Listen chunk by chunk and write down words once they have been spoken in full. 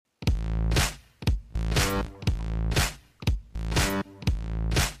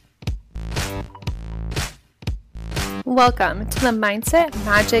Welcome to the Mindset,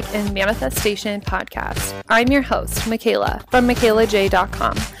 Magic, and Manifestation podcast. I'm your host, Michaela from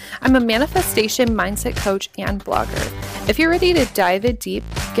MichaelaJ.com. I'm a manifestation mindset coach and blogger. If you're ready to dive in deep,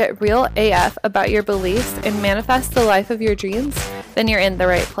 get real AF about your beliefs, and manifest the life of your dreams, then you're in the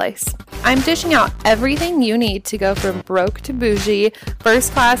right place. I'm dishing out everything you need to go from broke to bougie,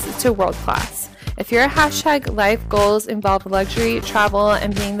 first class to world class. If your hashtag life goals involve luxury, travel,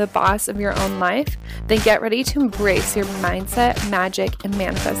 and being the boss of your own life, then get ready to embrace your mindset, magic, and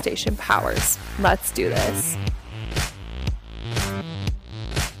manifestation powers. Let's do this.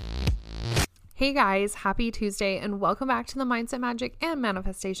 Hey guys, happy Tuesday and welcome back to the Mindset, Magic, and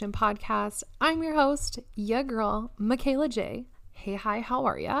Manifestation podcast. I'm your host, ya girl, Michaela J. Hey, hi, how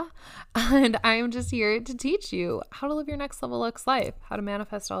are ya? And I'm just here to teach you how to live your next level Lux life, how to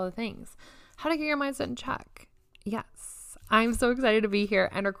manifest all the things, how to get your mindset in check. Yes, I'm so excited to be here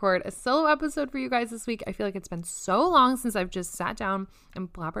and record a solo episode for you guys this week. I feel like it's been so long since I've just sat down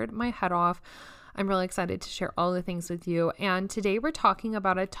and blabbered my head off. I'm really excited to share all the things with you. And today we're talking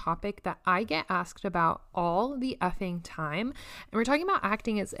about a topic that I get asked about all the effing time. And we're talking about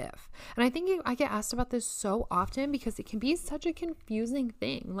acting as if. And I think I get asked about this so often because it can be such a confusing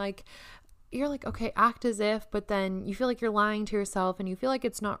thing. Like, you're like, okay, act as if, but then you feel like you're lying to yourself and you feel like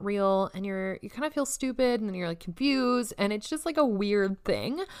it's not real and you kind of feel stupid and then you're like confused and it's just like a weird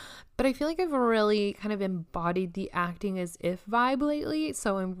thing. But I feel like I've really kind of embodied the acting as if vibe lately.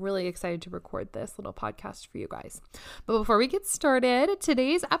 So I'm really excited to record this little podcast for you guys. But before we get started,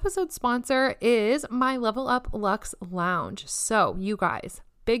 today's episode sponsor is my Level Up Lux Lounge. So you guys,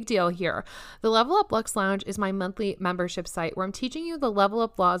 big deal here. The Level Up Lux Lounge is my monthly membership site where I'm teaching you the level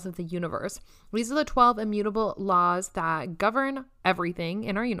up laws of the universe. These are the 12 immutable laws that govern everything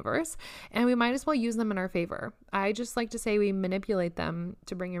in our universe, and we might as well use them in our favor. I just like to say we manipulate them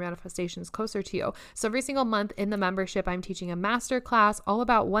to bring your manifestations closer to you. So every single month in the membership, I'm teaching a master class all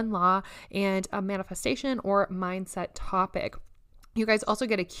about one law and a manifestation or mindset topic. You guys also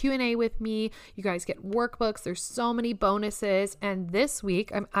get a Q&A with me. You guys get workbooks. There's so many bonuses. And this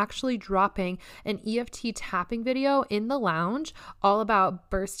week, I'm actually dropping an EFT tapping video in the lounge all about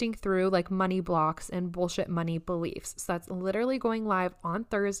bursting through like money blocks and bullshit money beliefs. So that's literally going live on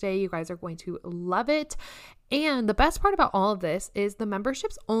Thursday. You guys are going to love it. And the best part about all of this is the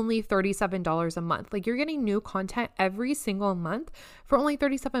membership's only $37 a month. Like, you're getting new content every single month for only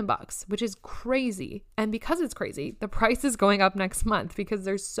 $37, which is crazy. And because it's crazy, the price is going up next month because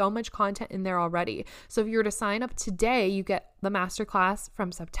there's so much content in there already. So if you were to sign up today, you get the masterclass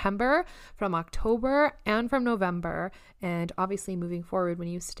from September, from October, and from November. And obviously moving forward when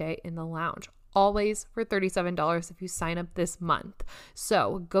you stay in the lounge. Always for $37 if you sign up this month.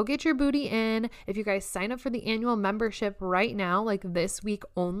 So go get your booty in. If you guys sign up for the annual membership right now, like this week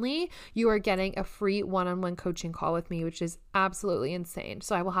only, you are getting a free one-on-one coaching call with me, which is absolutely insane.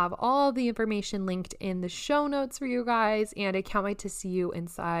 So I will have all the information linked in the show notes for you guys, and I can't wait to see you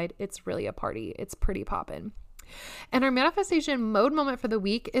inside. It's really a party. It's pretty poppin'. And our manifestation mode moment for the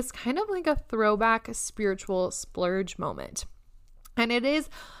week is kind of like a throwback spiritual splurge moment. And it is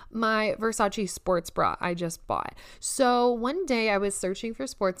my Versace sports bra I just bought. So one day I was searching for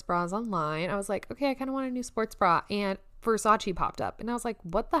sports bras online. I was like, okay, I kind of want a new sports bra. And Versace popped up. And I was like,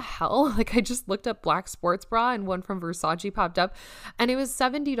 what the hell? Like, I just looked up black sports bra and one from Versace popped up and it was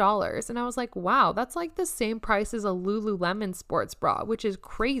 $70. And I was like, wow, that's like the same price as a Lululemon sports bra, which is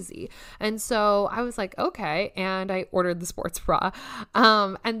crazy. And so I was like, okay. And I ordered the sports bra.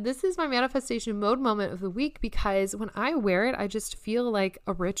 And this is my manifestation mode moment of the week because when I wear it, I just feel like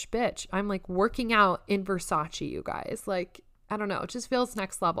a rich bitch. I'm like working out in Versace, you guys. Like, I don't know. It just feels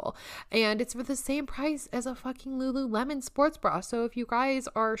next level. And it's for the same price as a fucking Lululemon sports bra. So if you guys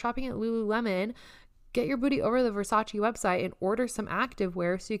are shopping at Lululemon, get your booty over to the Versace website and order some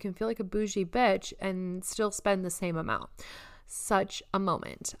activewear so you can feel like a bougie bitch and still spend the same amount. Such a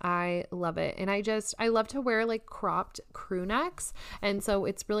moment. I love it. And I love to wear like cropped crew necks. And so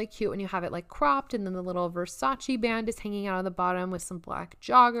it's really cute when you have it like cropped and then the little Versace band is hanging out of the bottom with some black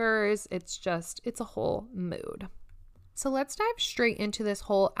joggers. It's a whole mood. So let's dive straight into this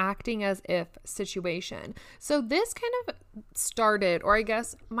whole acting as if situation. So this kind of started, or I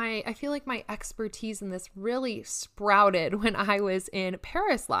guess I feel like my expertise in this really sprouted when I was in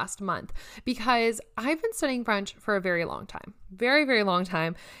Paris last month because I've been studying French for a very long time, very, very long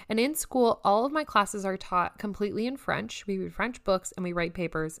time. And in school, all of my classes are taught completely in French. We read French books and we write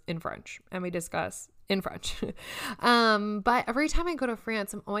papers in French and we discuss in French. But every time I go to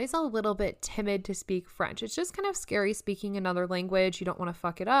France, I'm always a little bit timid to speak French. It's just kind of scary speaking another language. You don't want to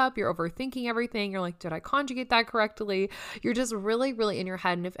fuck it up. You're overthinking everything. You're like, did I conjugate that correctly? You're just really, really in your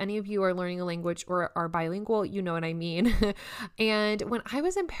head. And if any of you are learning a language or are bilingual, you know what I mean. And when I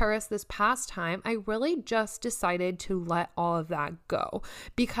was in Paris this past time, I really just decided to let all of that go,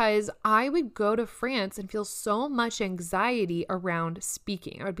 because I would go to France and feel so much anxiety around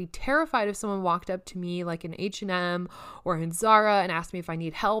speaking. I would be terrified if someone walked up to me like in H&M or in Zara and asked me if I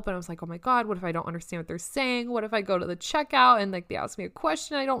need help. And I was like, oh my God, what if I don't understand what they're saying? What if I go to the checkout and like they ask me a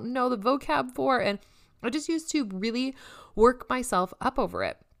question I don't know the vocab for? And I just used to really work myself up over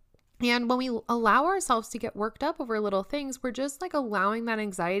it. And when we allow ourselves to get worked up over little things, we're just like allowing that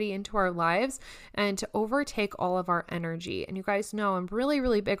anxiety into our lives and to overtake all of our energy. And you guys know I'm really,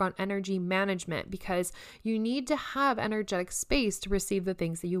 really big on energy management, because you need to have energetic space to receive the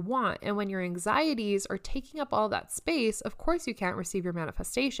things that you want. And when your anxieties are taking up all that space, of course you can't receive your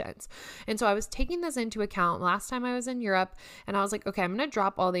manifestations. And so I was taking this into account last time I was in Europe, and I was like, okay, I'm going to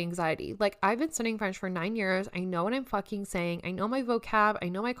drop all the anxiety. Like, I've been studying French for 9 years. I know what I'm fucking saying. I know my vocab. I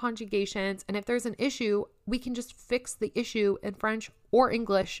know my conjugation. And if there's an issue, we can just fix the issue in French or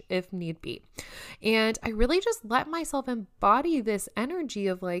English if need be. And I really just let myself embody this energy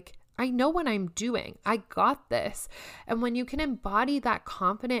of like, I know what I'm doing. I got this. And when you can embody that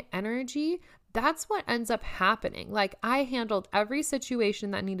confident energy, that's what ends up happening. Like, I handled every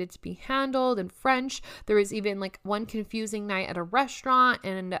situation that needed to be handled in French. There was even like one confusing night at a restaurant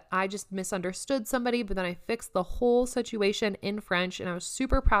and I just misunderstood somebody, but then I fixed the whole situation in French and I was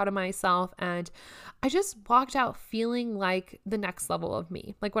super proud of myself. And I just walked out feeling like the next level of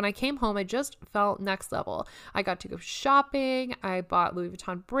me. Like, when I came home, I just felt next level. I got to go shopping. I bought Louis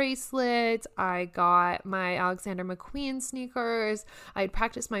Vuitton bracelets. I got my Alexander McQueen sneakers. I had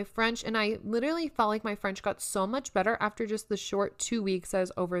practiced my French, and I literally felt like my French got so much better after just the short 2 weeks I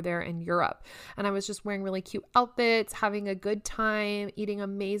was over there in Europe. And I was just wearing really cute outfits, having a good time, eating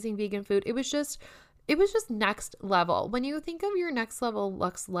amazing vegan food. It was just next level. When you think of your next level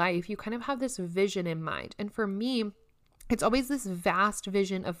Luxe life, you kind of have this vision in mind. And for me, it's always this vast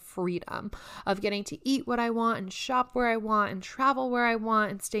vision of freedom, of getting to eat what I want and shop where I want and travel where I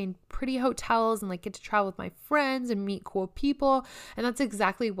want and stay in pretty hotels and like get to travel with my friends and meet cool people. And that's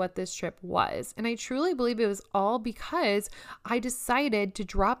exactly what this trip was. And I truly believe it was all because I decided to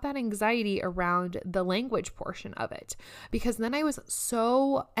drop that anxiety around the language portion of it, because then I was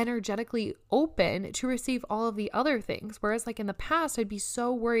so energetically open to receive all of the other things. Whereas like in the past, I'd be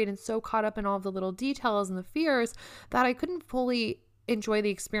so worried and so caught up in all of the little details and the fears that I couldn't fully enjoy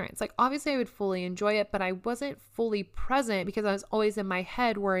the experience. Like, obviously I would fully enjoy it, but I wasn't fully present because I was always in my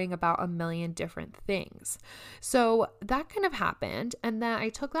head worrying about a million different things. So that kind of happened. And then I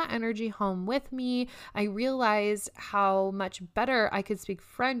took that energy home with me. I realized how much better I could speak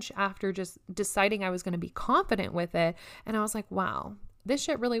French after just deciding I was going to be confident with it. And I was like, wow, this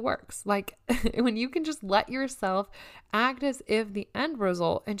shit really works. Like, when you can just let yourself act as if the end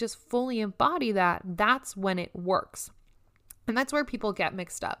result and just fully embody that, that's when it works. And that's where people get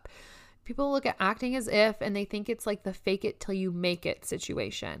mixed up. People look at acting as if, and they think it's like the fake it till you make it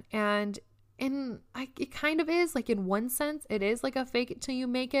situation. And it kind of is, like, in one sense, it is like a fake it till you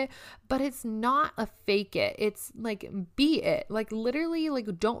make it, but it's not a fake it. It's like, be it. Like, literally,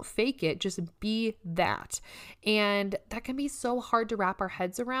 like, don't fake it, just be that. And that can be so hard to wrap our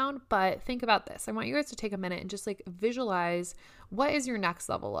heads around, but think about this. I want you guys to take a minute and just like visualize, what is your next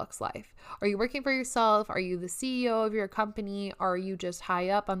level Luxe life? Are you working for yourself? Are you the CEO of your company? Are you just high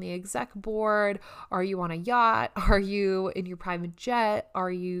up on the exec board? Are you on a yacht? Are you in your private jet?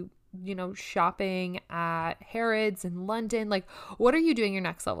 Are you shopping at Harrods in London? Like, what are you doing your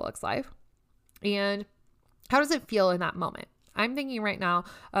next level Luxe life? And how does it feel in that moment? I'm thinking right now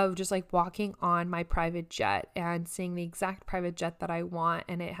of just like walking on my private jet and seeing the exact private jet that I want.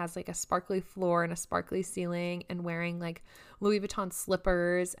 And it has like a sparkly floor and a sparkly ceiling, and wearing like Louis Vuitton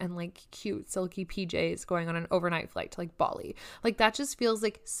slippers and like cute silky PJs going on an overnight flight to like Bali. Like, that just feels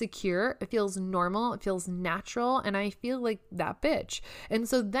like secure. It feels normal. It feels natural. And I feel like that bitch. And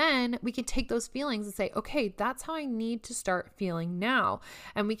so then we can take those feelings and say, okay, that's how I need to start feeling now.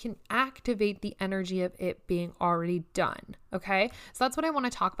 And we can activate the energy of it being already done. Okay. So that's what I want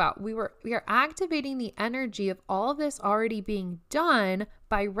to talk about. We are activating the energy of all of this already being done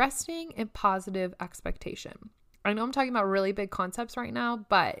by resting in positive expectation. I know I'm talking about really big concepts right now,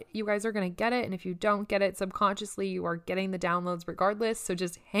 but you guys are going to get it. And if you don't get it subconsciously, you are getting the downloads regardless. So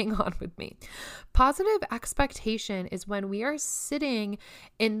just hang on with me. Positive expectation is when we are sitting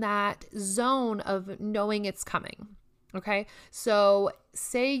in that zone of knowing it's coming. Okay. So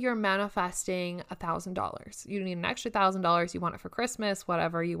say you're manifesting $1,000. You need an extra $1,000. You want it for Christmas,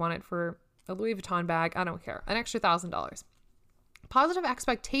 whatever. You want it for a Louis Vuitton bag. I don't care. An extra $1,000. Positive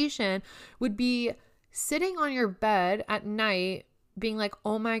expectation would be sitting on your bed at night being like,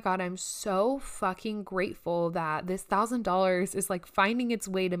 oh my God, I'm so fucking grateful that this $1,000 is like finding its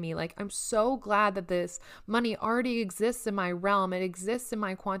way to me. Like, I'm so glad that this money already exists in my realm. It exists in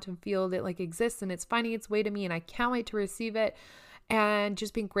my quantum field. It like exists and it's finding its way to me and I can't wait to receive it. And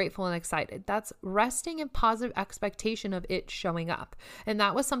just being grateful and excited. That's resting in positive expectation of it showing up. And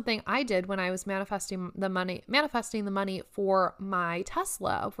that was something I did when I was manifesting the money for my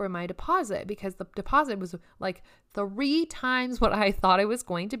Tesla, for my deposit, because the deposit was like 3 times what I thought it was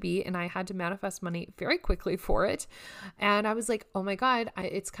going to be. And I had to manifest money very quickly for it. And I was like, oh my God,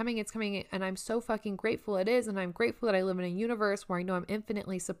 it's coming. And I'm so fucking grateful it is. And I'm grateful that I live in a universe where I know I'm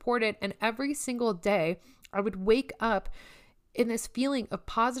infinitely supported. And every single day I would wake up in this feeling of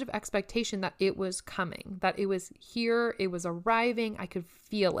positive expectation that it was coming, that it was here, it was arriving, I could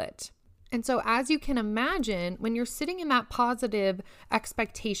feel it. And so as you can imagine, when you're sitting in that positive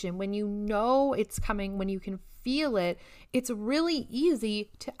expectation, when you know it's coming, when you can feel it, it's really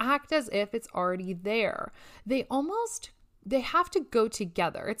easy to act as if it's already there. They have to go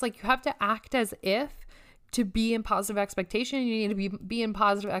together. It's like you have to act as if to be in positive expectation, you need to be in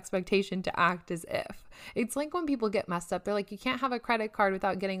positive expectation to act as if. It's like when people get messed up, they're like, you can't have a credit card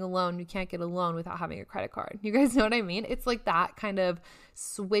without getting a loan. You can't get a loan without having a credit card. You guys know what I mean? It's like that kind of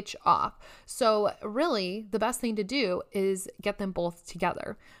switch off. So really, the best thing to do is get them both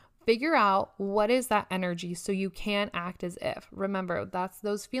together. Figure out what is that energy so you can act as if. Remember, that's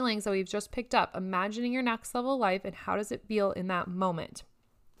those feelings that we've just picked up. Imagining your next level life and how does it feel in that moment.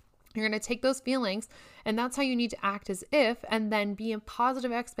 You're going to take those feelings and that's how you need to act as if, and then be in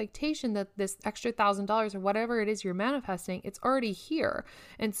positive expectation that this extra $1,000 or whatever it is you're manifesting, it's already here.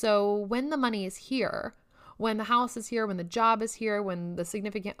 And so when the money is here, when the house is here, when the job is here, when the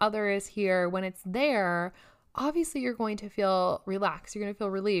significant other is here, when it's there, obviously you're going to feel relaxed. You're going to feel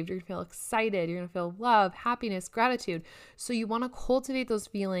relieved. You're going to feel excited. You're going to feel love, happiness, gratitude. So you want to cultivate those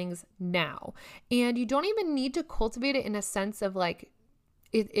feelings now. And you don't even need to cultivate it in a sense of like,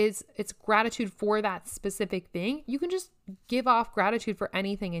 it's gratitude for that specific thing. You can just give off gratitude for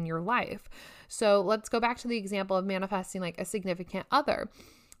anything in your life. So let's go back to the example of manifesting like a significant other.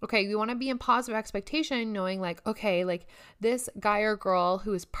 Okay, you want to be in positive expectation, knowing like, okay, like this guy or girl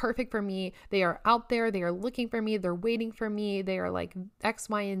who is perfect for me, they are out there, they are looking for me, they're waiting for me, they are like X,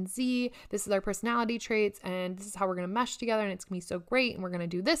 Y, and Z. This is their personality traits, and this is how we're going to mesh together, and it's going to be so great, and we're going to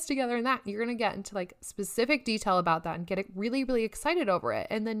do this together and that. You're going to get into like specific detail about that and get really, really excited over it.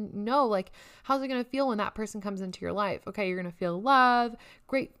 And then know like, how's it going to feel when that person comes into your life? Okay, you're going to feel love,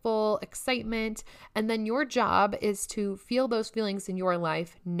 grateful, excitement, and then your job is to feel those feelings in your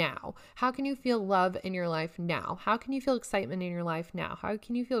life now. How can you feel love in your life now? How can you feel excitement in your life now? How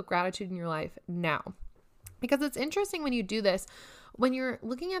can you feel gratitude in your life now? Because it's interesting when you do this, when you're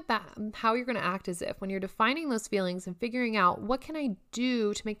looking at that, how you're going to act as if, when you're defining those feelings and figuring out what can I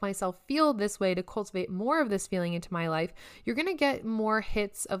do to make myself feel this way, to cultivate more of this feeling into my life, you're going to get more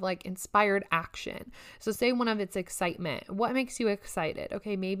hits of like inspired action. So say one of it's excitement. What makes you excited?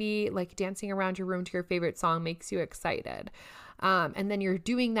 Okay, maybe like dancing around your room to your favorite song makes you excited. And then you're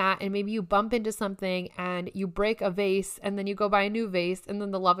doing that and maybe you bump into something and you break a vase and then you go buy a new vase and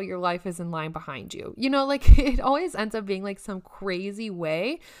then the love of your life is in line behind you. You know, like it always ends up being like some crazy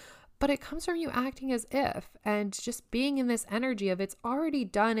way, but it comes from you acting as if and just being in this energy of it's already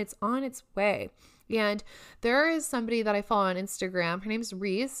done, it's on its way. And there is somebody that I follow on Instagram. Her name's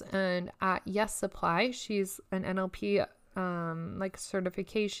Reese, and at Yes Supply, she's an NLP like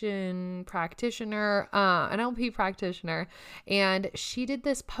certification practitioner, NLP practitioner. And she did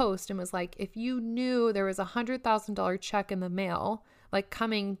this post and was like, if you knew there was $100,000 check in the mail, like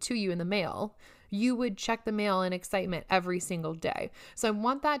coming to you in the mail, you would check the mail in excitement every single day. So I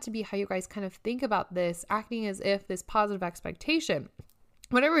want that to be how you guys kind of think about this, acting as if this positive expectation,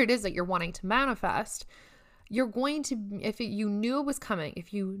 whatever it is that you're wanting to manifest, you're going to, you knew it was coming,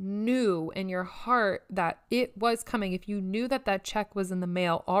 if you knew in your heart that it was coming, if you knew that that check was in the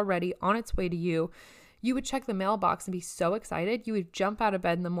mail already on its way to you, you would check the mailbox and be so excited. You would jump out of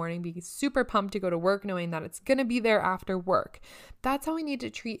bed in the morning, be super pumped to go to work, knowing that it's going to be there after work. That's how we need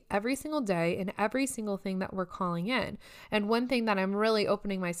to treat every single day and every single thing that we're calling in. And one thing that I'm really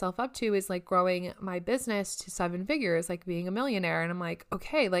opening myself up to is like growing my business to 7 figures, like being a millionaire. And I'm like,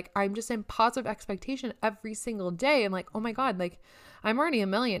 okay, like I'm just in positive expectation every single day. I'm like, oh my God, like I'm already a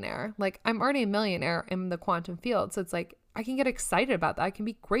millionaire. Like I'm already a millionaire in the quantum field. So it's like, I can get excited about that. I can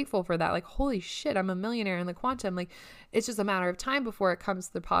be grateful for that. Like, holy shit, I'm a millionaire in the quantum. Like, it's just a matter of time before it comes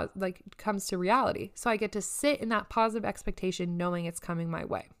to comes to reality. So I get to sit in that positive expectation knowing it's coming my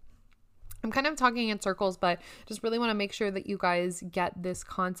way. I'm kind of talking in circles, but just really want to make sure that you guys get this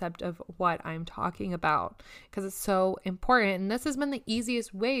concept of what I'm talking about because it's so important. And this has been the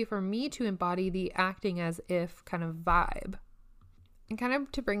easiest way for me to embody the acting as if kind of vibe. And kind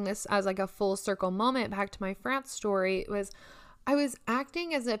of to bring this as like a full circle moment back to my France story, I was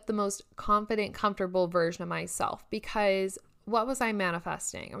acting as if the most confident, comfortable version of myself because what was I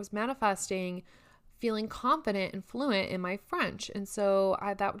manifesting? I was manifesting feeling confident and fluent in my French. And so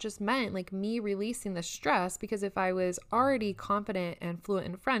that just meant like me releasing the stress because if I was already confident and fluent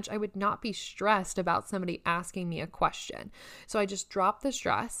in French, I would not be stressed about somebody asking me a question. So I just dropped the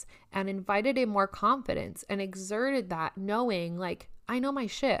stress and invited in more confidence and exerted that knowing like, I know my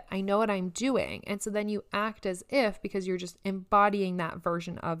shit. I know what I'm doing. And so then you act as if because you're just embodying that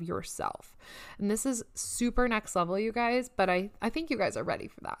version of yourself. And this is super next level, you guys, but I think you guys are ready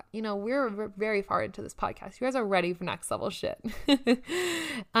for that. You know, we're very far into this podcast. You guys are ready for next level shit.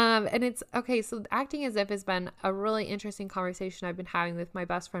 And it's okay. So acting as if has been a really interesting conversation I've been having with my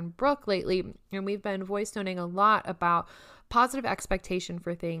best friend Brooke lately. And we've been voice noting a lot about positive expectation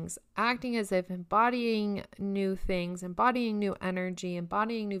for things, acting as if, embodying new things, embodying new energy,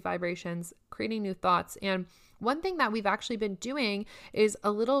 embodying new vibrations, creating new thoughts. And one thing that we've actually been doing is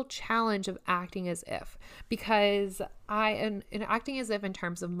a little challenge of acting as if, because in acting as if in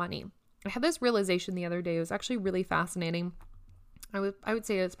terms of money. I had this realization the other day. It was actually really fascinating. I would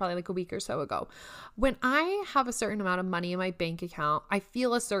say it's probably like a week or so ago. When I have a certain amount of money in my bank account, I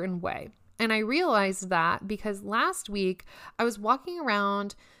feel a certain way. And I realized that because last week I was walking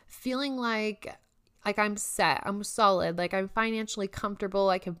around feeling like I'm set, I'm solid, like I'm financially comfortable.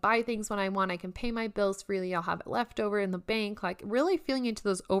 I can buy things when I want. I can pay my bills freely. I'll have it left over in the bank, like really feeling into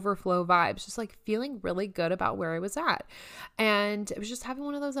those overflow vibes, just like feeling really good about where I was at. And I was just having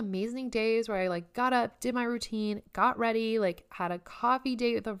one of those amazing days where I like got up, did my routine, got ready, like had a coffee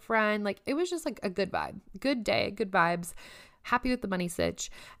date with a friend. Like it was just like a good vibe, good day, good vibes. Happy with the money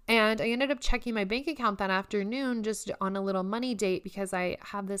sitch. And I ended up checking my bank account that afternoon just on a little money date because I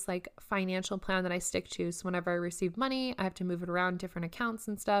have this like financial plan that I stick to. So whenever I receive money, I have to move it around different accounts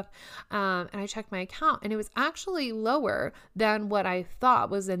and stuff. And I checked my account and it was actually lower than what I thought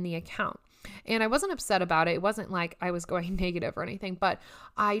was in the account. And I wasn't upset about it. It wasn't like I was going negative or anything, but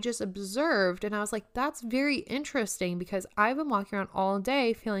I just observed and I was like, that's very interesting because I've been walking around all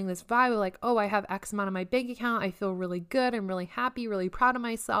day feeling this vibe of like, oh, I have X amount in my bank account. I feel really good. I'm really happy, really proud of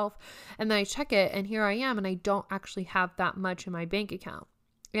myself. And then I check it and here I am and I don't actually have that much in my bank account.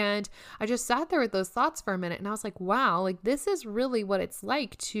 And I just sat there with those thoughts for a minute and I was like, wow, like this is really what it's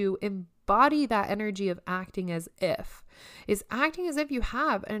like to embody that energy of acting as if, is acting as if you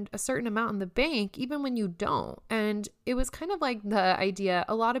have a certain amount in the bank, even when you don't. And it was kind of like the idea,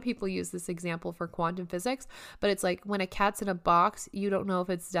 a lot of people use this example for quantum physics, but it's like when a cat's in a box, you don't know if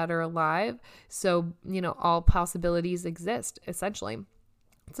it's dead or alive. So, you know, all possibilities exist essentially.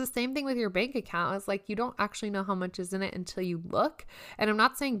 It's the same thing with your bank account. It's like you don't actually know how much is in it until you look. And I'm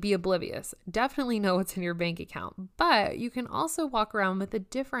not saying be oblivious. Definitely know what's in your bank account. But you can also walk around with a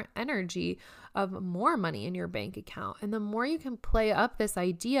different energy of more money in your bank account. And the more you can play up this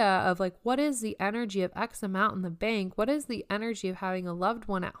idea of like, what is the energy of X amount in the bank? What is the energy of having a loved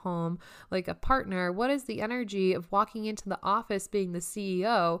one at home, like a partner? What is the energy of walking into the office being the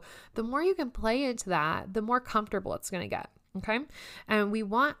CEO? The more you can play into that, the more comfortable it's going to get. Okay. And we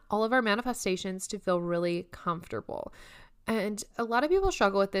want all of our manifestations to feel really comfortable. And a lot of people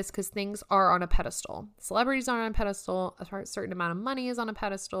struggle with this because things are on a pedestal. Celebrities are on a pedestal. A certain amount of money is on a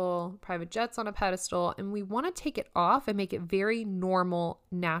pedestal. Private jets on a pedestal. And we want to take it off and make it very normal,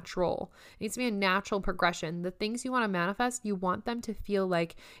 natural. It needs to be a natural progression. The things you want to manifest, you want them to feel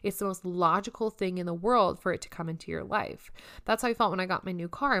like it's the most logical thing in the world for it to come into your life. That's how I felt when I got my new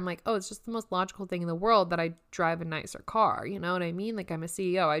car. I'm like, oh, it's just the most logical thing in the world that I drive a nicer car. You know what I mean? Like I'm a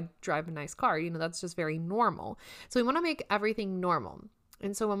CEO, I drive a nice car. You know, that's just very normal. So we want to make everything normal.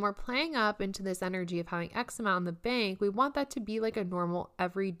 And so when we're playing up into this energy of having X amount in the bank, we want that to be like a normal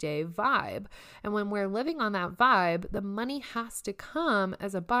everyday vibe. And when we're living on that vibe, the money has to come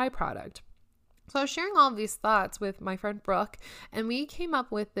as a byproduct. So I was sharing all of these thoughts with my friend Brooke, and we came up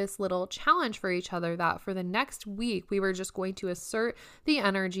with this little challenge for each other that for the next week, we were just going to assert the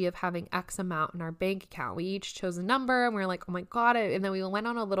energy of having X amount in our bank account. We each chose a number and we were like, oh my God. And then we went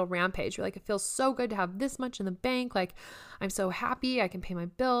on a little rampage. We're like, it feels so good to have this much in the bank. Like, I'm so happy. I can pay my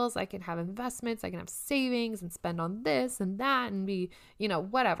bills. I can have investments. I can have savings and spend on this and that and be, you know,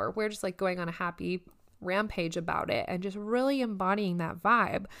 whatever. We're just like going on a happy rampage about it and just really embodying that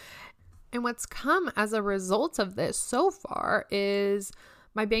vibe. And what's come as a result of this so far is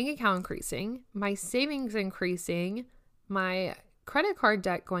my bank account increasing, my savings increasing, my credit card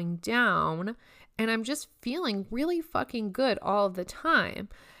debt going down, and I'm just feeling really fucking good all of the time.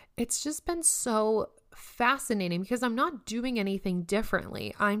 It's just been so fascinating because I'm not doing anything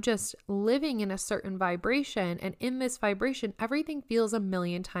differently. I'm just living in a certain vibration, and in this vibration, everything feels a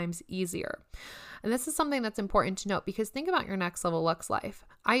million times easier. And this is something that's important to note because think about your next level Lux life.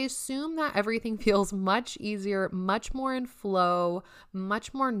 I assume that everything feels much easier, much more in flow,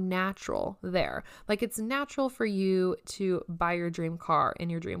 much more natural there. Like it's natural for you to buy your dream car in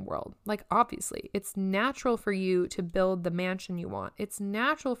your dream world. Like obviously, it's natural for you to build the mansion you want. It's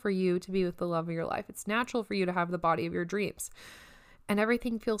natural for you to be with the love of your life. It's natural for you to have the body of your dreams. And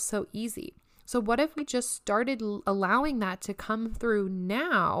everything feels so easy. So what if we just started allowing that to come through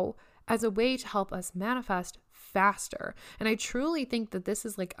now as a way to help us manifest faster? And I truly think that this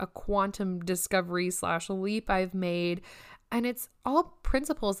is like a quantum discovery / leap I've made. And it's all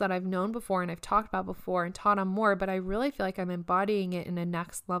principles that I've known before and I've talked about before and taught on more, but I really feel like I'm embodying it in a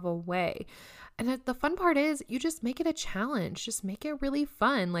next level way. And the fun part is you just make it a challenge. Just make it really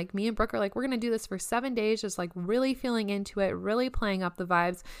fun. Like me and Brooke are like, we're going to do this for 7 days, just like really feeling into it, really playing up the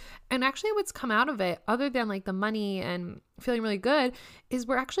vibes. And actually what's come out of it, other than like the money and feeling really good, is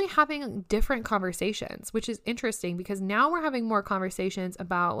we're actually having different conversations, which is interesting because now we're having more conversations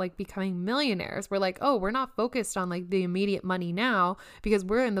about like becoming millionaires. We're like, oh, we're not focused on like the immediate money now because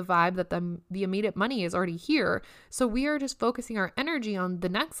we're in the vibe that the immediate money is already here. So we are just focusing our energy on the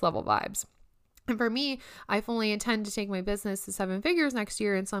next level vibes. And for me, I fully intend to take my business to 7 figures next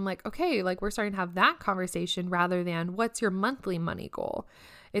year. And so I'm like, okay, like we're starting to have that conversation rather than what's your monthly money goal?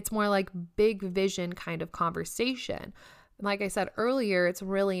 It's more like big vision kind of conversation. Like I said earlier, it's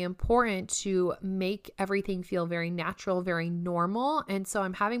really important to make everything feel very natural, very normal. And so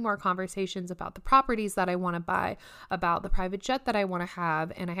I'm having more conversations about the properties that I want to buy, about the private jet that I want to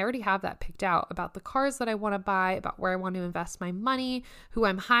have. And I already have that picked out, about the cars that I want to buy, about where I want to invest my money, who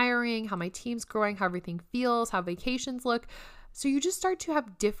I'm hiring, how my team's growing, how everything feels, how vacations look. So you just start to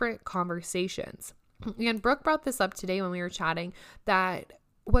have different conversations. And Brooke brought this up today when we were chatting, that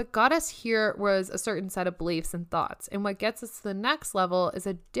what got us here was a certain set of beliefs and thoughts. And what gets us to the next level is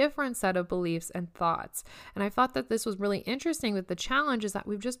a different set of beliefs and thoughts. And I thought that this was really interesting, that the challenge is that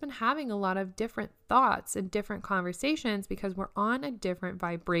we've just been having a lot of different thoughts and different conversations because we're on a different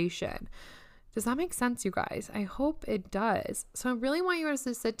vibration. Does that make sense, you guys? I hope it does. So I really want you guys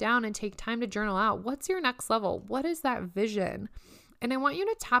to sit down and take time to journal out. What's your next level? What is that vision? And I want you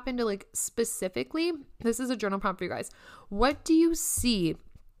to tap into like specifically, this is a journal prompt for you guys. What do you see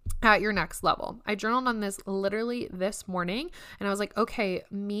at your next level? I journaled on this literally this morning and I was like, okay,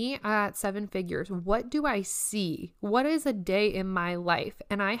 me at 7 figures, what do I see? What is a day in my life?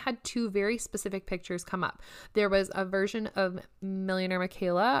 And I had 2 very specific pictures come up. There was a version of Millionaire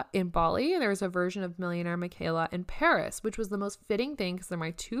Michaela in Bali, and there was a version of Millionaire Michaela in Paris, which was the most fitting thing because they're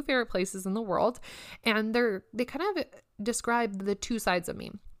my 2 favorite places in the world. And they kind of describe the 2 sides of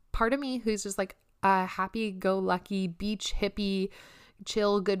me. Part of me who's just like a happy-go-lucky beach hippie,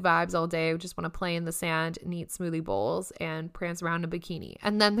 chill, good vibes all day. I just want to play in the sand and eat smoothie bowls and prance around in a bikini.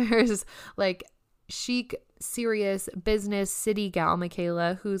 And then there's like chic, serious business city gal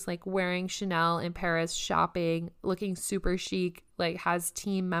Michaela, who's like wearing Chanel in Paris, shopping, looking super chic, like has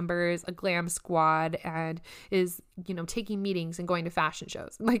team members, a glam squad, and is, you know, taking meetings and going to fashion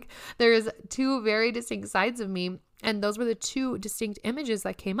shows. Like there's 2 very distinct sides of me. And those were the 2 distinct images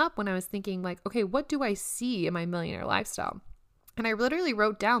that came up when I was thinking like, okay, what do I see in my millionaire lifestyle? And I literally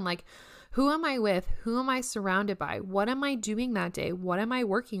wrote down like, who am I with? Who am I surrounded by? What am I doing that day? What am I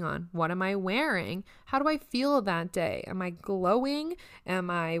working on? What am I wearing? How do I feel that day? Am I glowing? Am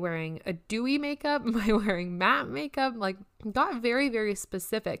I wearing a dewy makeup? Am I wearing matte makeup? Like got very, very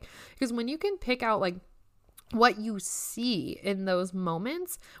specific, because when you can pick out like what you see in those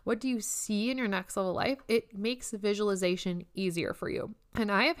moments, what do you see in your next level life? It makes visualization easier for you. And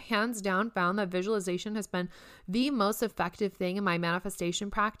I have hands down found that visualization has been the most effective thing in my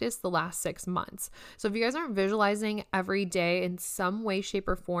manifestation practice the last 6 months. So if you guys aren't visualizing every day in some way, shape,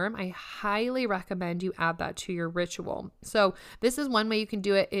 or form, I highly recommend you add that to your ritual. So this is one way you can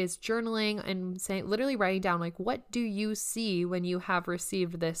do it, is journaling and saying, literally writing down like, what do you see when you have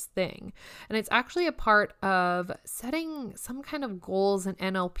received this thing? And it's actually a part of setting some kind of goals in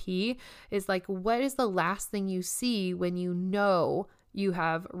NLP, is like, what is the last thing you see when you know you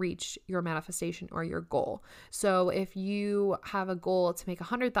have reached your manifestation or your goal. So if you have a goal to make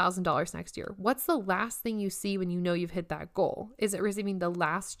 $100,000 next year, what's the last thing you see when you know you've hit that goal? Is it receiving the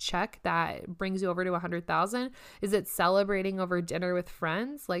last check that brings you over to 100,000? Is it celebrating over dinner with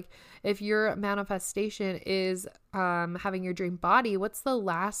friends? Like if your manifestation is having your dream body, what's the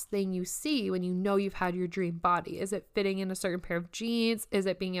last thing you see when you know you've had your dream body? Is it fitting in a certain pair of jeans? Is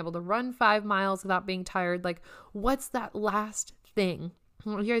it being able to run 5 miles without being tired? Like what's that last thing? I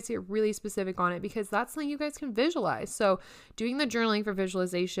want you guys to get really specific on it because that's something you guys can visualize. So doing the journaling for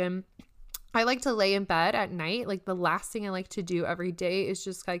visualization, I like to lay in bed at night. Like the last thing I like to do every day is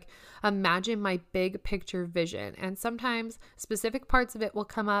just like imagine my big picture vision. And sometimes specific parts of it will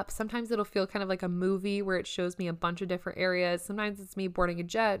come up. Sometimes it'll feel kind of like a movie where it shows me a bunch of different areas. Sometimes it's me boarding a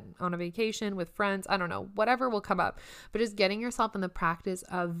jet on a vacation with friends. I don't know, whatever will come up. But just getting yourself in the practice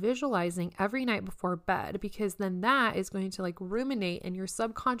of visualizing every night before bed, because then that is going to like ruminate in your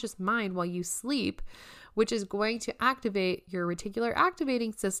subconscious mind while you sleep, which is going to activate your reticular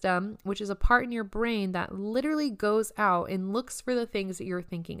activating system, which is a part in your brain that literally goes out and looks for the things that you're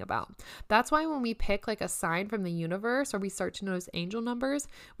thinking about. That's why when we pick like a sign from the universe or we start to notice angel numbers,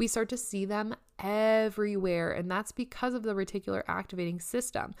 we start to see them everywhere. And that's because of the reticular activating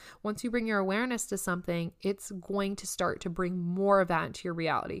system. Once you bring your awareness to something, it's going to start to bring more of that into your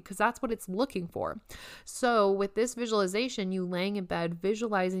reality because that's what it's looking for. So with this visualization, you laying in bed,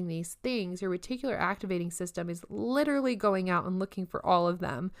 visualizing these things, your reticular activating system is literally going out and looking for all of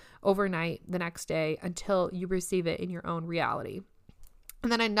them overnight the next day until you receive it in your own reality.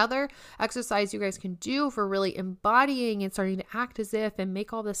 And then another exercise you guys can do for really embodying and starting to act as if and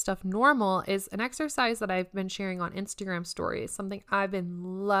make all this stuff normal is an exercise that I've been sharing on Instagram stories, something I've been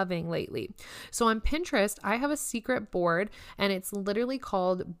loving lately. So on Pinterest, I have a secret board and it's literally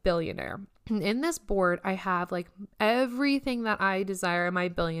called Billionaire. And in this board, I have like everything that I desire in my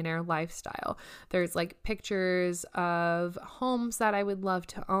billionaire lifestyle. There's like pictures of homes that I would love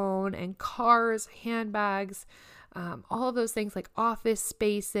to own and cars, handbags, all of those things like office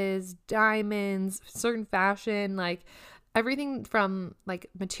spaces, diamonds, certain fashion, like everything from like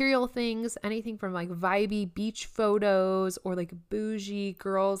material things, anything from like vibey beach photos or like bougie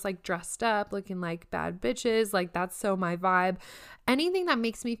girls like dressed up looking like bad bitches. Like that's so my vibe. Anything that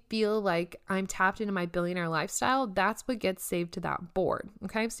makes me feel like I'm tapped into my billionaire lifestyle, that's what gets saved to that board.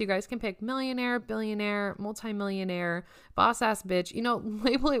 Okay. So you guys can pick millionaire, billionaire, multimillionaire, boss ass bitch,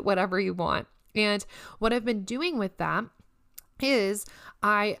 label it whatever you want. And what I've been doing with that is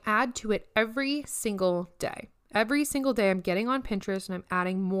I add to it every single day. Every single day I'm getting on Pinterest and I'm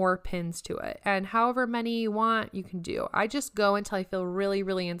adding more pins to it. And however many you want, you can do. I just go until I feel really,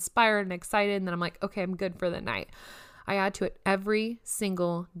 really inspired and excited. And then I'm like, okay, I'm good for the night. I add to it every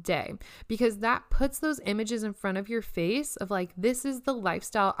single day because that puts those images in front of your face of like, this is the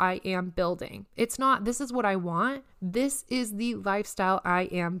lifestyle I am building. It's not, this is what I want. This is the lifestyle I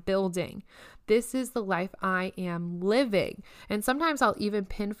am building. This is the life I am living. And sometimes I'll even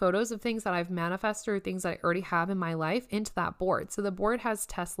pin photos of things that I've manifested or things that I already have in my life into that board. So the board has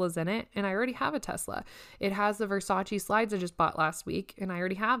Teslas in it and I already have a Tesla. It has the Versace slides I just bought last week and I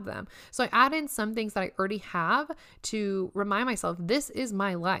already have them. So I add in some things that I already have to remind myself, this is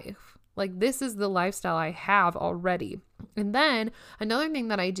my life. Like this is the lifestyle I have already. And then another thing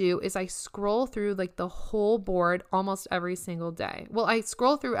that I do is I scroll through like the whole board almost every single day. Well, I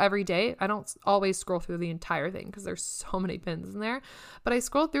scroll through every day. I don't always scroll through the entire thing because there's so many pins in there, but I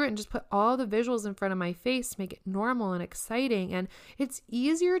scroll through it and just put all the visuals in front of my face to make it normal and exciting. And it's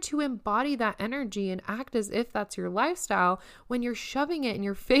easier to embody that energy and act as if that's your lifestyle when you're shoving it in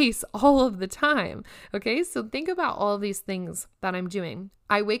your face all of the time. Okay. So think about all of these things that I'm doing.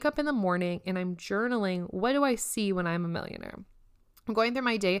 I wake up in the morning and I'm journaling. What do I see when I'm a millionaire? I'm going through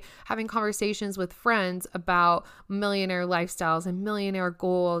my day having conversations with friends about millionaire lifestyles and millionaire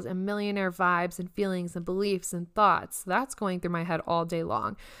goals and millionaire vibes and feelings and beliefs and thoughts. That's going through my head all day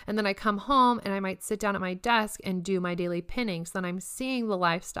long. And then I come home and I might sit down at my desk and do my daily pinning. So then I'm seeing the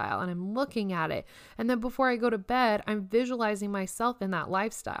lifestyle and I'm looking at it. And then before I go to bed, I'm visualizing myself in that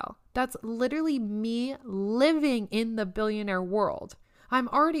lifestyle. That's literally me living in the billionaire world. I'm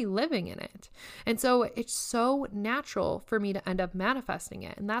already living in it. And so it's so natural for me to end up manifesting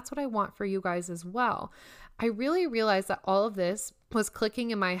it. And that's what I want for you guys as well. I really realized that all of this was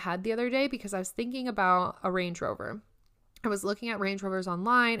clicking in my head the other day because I was thinking about a Range Rover. I was looking at Range Rovers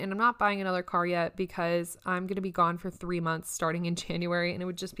online and I'm not buying another car yet because I'm going to be gone for 3 months starting in January and it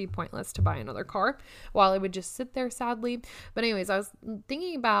would just be pointless to buy another car while it would just sit there sadly. But anyways, I was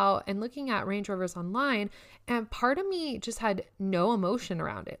thinking about and looking at Range Rovers online and part of me just had no emotion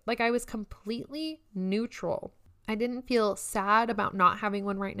around it. Like I was completely neutral. I didn't feel sad about not having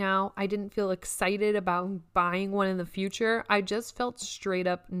one right now. I didn't feel excited about buying one in the future. I just felt straight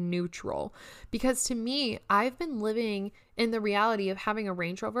up neutral, because to me, I've been living in the reality of having a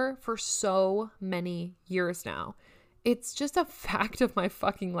Range Rover for so many years now. It's just a fact of my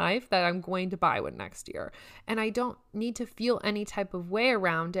fucking life that I'm going to buy one next year. And I don't need to feel any type of way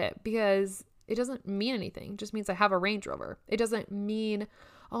around it, because it doesn't mean anything. It just means I have a Range Rover. It doesn't mean,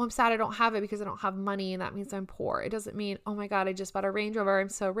 oh, I'm sad I don't have it because I don't have money and that means I'm poor. It doesn't mean, oh my God, I just bought a Range Rover, I'm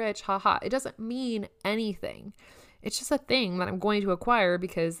so rich, haha. It doesn't mean anything. It's just a thing that I'm going to acquire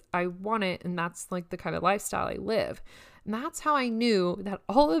because I want it, and that's like the kind of lifestyle I live. And that's how I knew that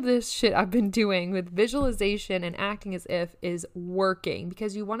all of this shit I've been doing with visualization and acting as if is working,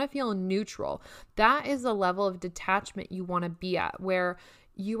 because you want to feel neutral. That is the level of detachment you want to be at, where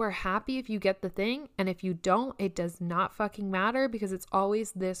you are happy if you get the thing, and if you don't, it does not fucking matter, because it's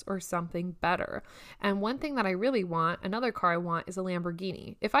always this or something better. And one thing that I really want, another car I want, is a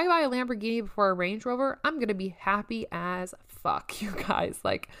Lamborghini. If I buy a Lamborghini before a Range Rover, I'm going to be happy as fuck, you guys.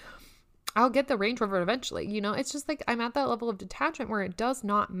 Like, I'll get the Range Rover eventually, you know? It's just like I'm at that level of detachment where it does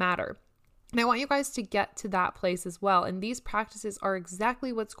not matter. And I want you guys to get to that place as well. And these practices are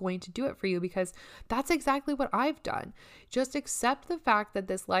exactly what's going to do it for you, because that's exactly what I've done. Just accept the fact that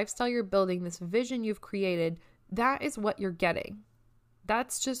this lifestyle you're building, this vision you've created, that is what you're getting.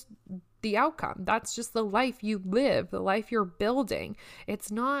 That's just the outcome. That's just the life you live, the life you're building.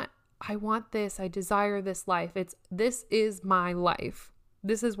 It's not, I want this, I desire this life. It's, this is my life.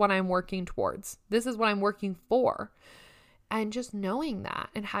 This is what I'm working towards. This is what I'm working for. And just knowing that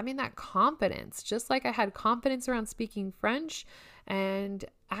and having that confidence, just like I had confidence around speaking French and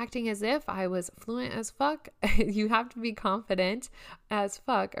acting as if I was fluent as fuck, you have to be confident as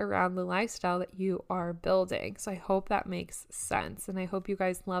fuck around the lifestyle that you are building. So I hope that makes sense. And I hope you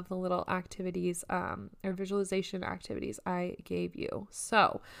guys love the little activities or visualization activities I gave you.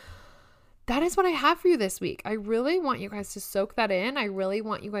 So that is what I have for you this week. I really want you guys to soak that in. I really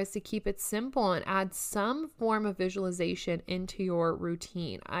want you guys to keep it simple and add some form of visualization into your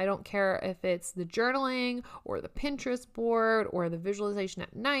routine. I don't care if it's the journaling or the Pinterest board or the visualization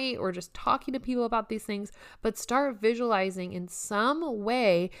at night or just talking to people about these things, but start visualizing in some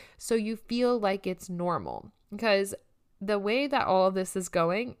way so you feel like it's normal. Because the way that all of this is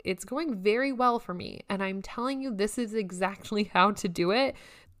going, it's going very well for me. And I'm telling you, this is exactly how to do it.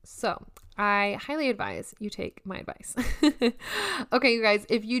 So I highly advise you take my advice. Okay, you guys,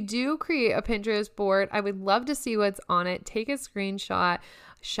 if you do create a Pinterest board, I would love to see what's on it. Take a screenshot,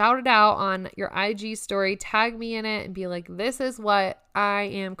 shout it out on your IG story, tag me in it, and be like, this is what I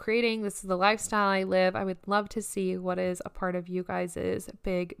am creating. This is the lifestyle I live. I would love to see what is a part of you guys'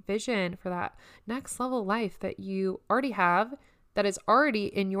 big vision for that next level life that you already have, that is already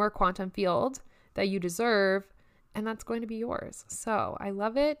in your quantum field, that you deserve, and that's going to be yours. So I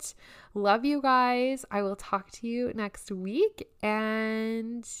love it. Love you guys. I will talk to you next week.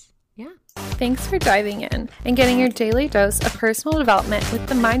 And yeah. Thanks for diving in and getting your daily dose of personal development with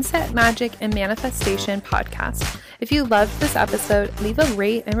the Mindset, Magic, and Manifestation podcast. If you loved this episode, leave a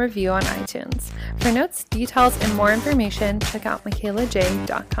rate and review on iTunes. For notes, details, and more information, check out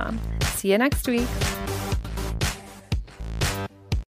MichaelaJ.com. See you next week.